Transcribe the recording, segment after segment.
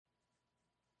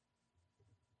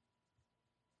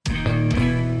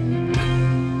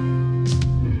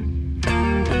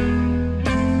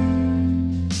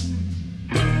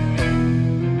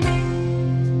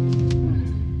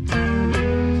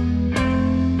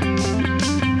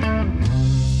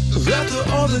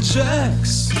all the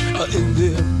jacks are in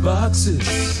their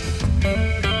boxes,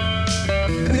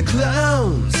 and the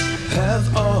clowns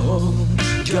have all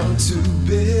gone to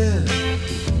bed.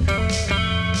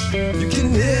 You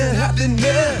can hear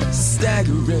happiness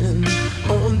staggering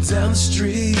on down the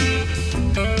street.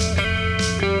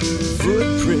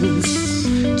 Footprints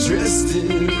dressed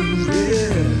in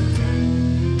red,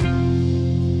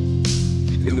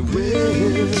 and the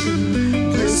wind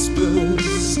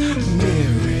whispers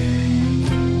Mary.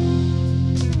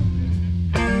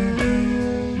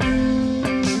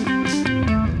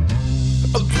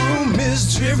 A broom is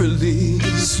drearily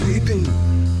sweeping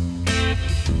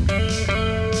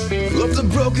up the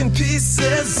broken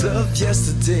pieces of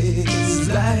yesterday's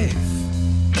life.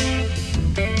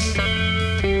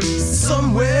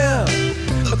 Somewhere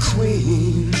a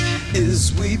queen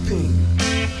is weeping.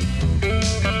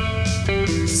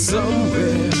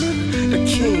 Somewhere a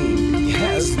king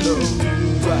has no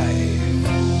wife.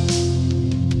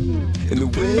 And the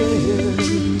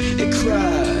wind, it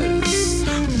cries,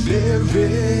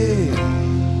 Mary.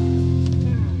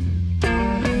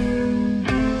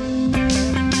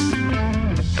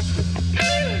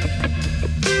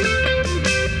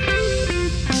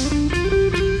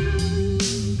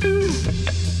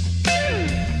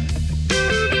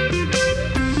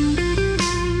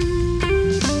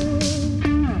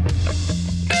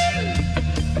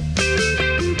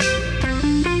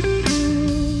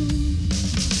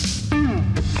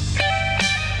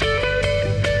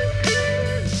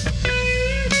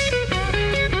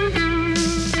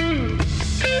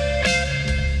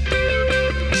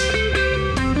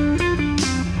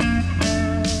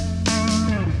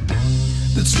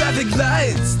 Traffic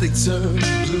lights, they turn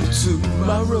blue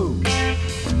tomorrow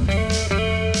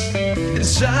and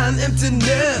shine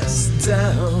emptiness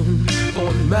down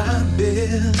on my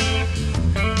bed.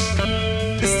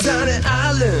 This tiny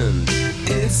island,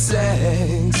 it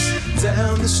sags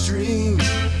down the stream.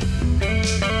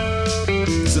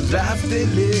 The life they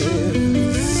live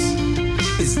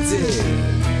is dead.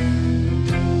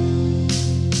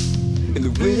 And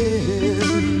the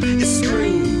wind, it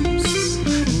screams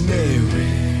Mary.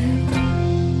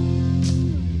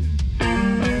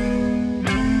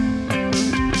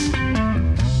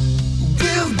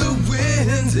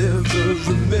 Ever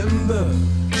remember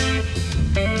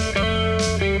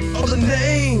all the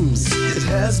names it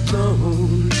has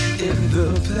blown in the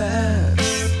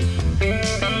past?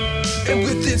 And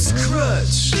with its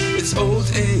crutch, its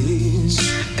old age,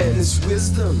 and its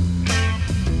wisdom,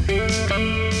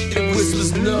 it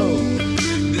whispers, no,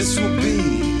 this will be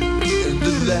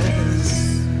the last.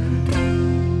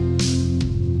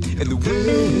 And the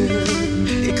wind,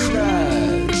 it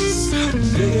cries,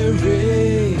 Mary.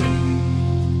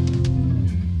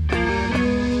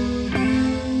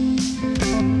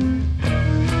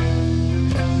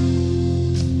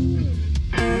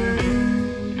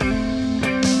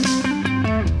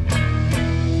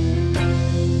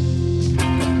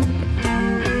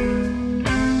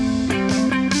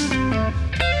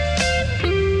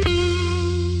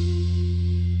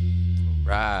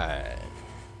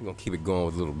 We're gonna keep it going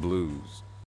with a little blues.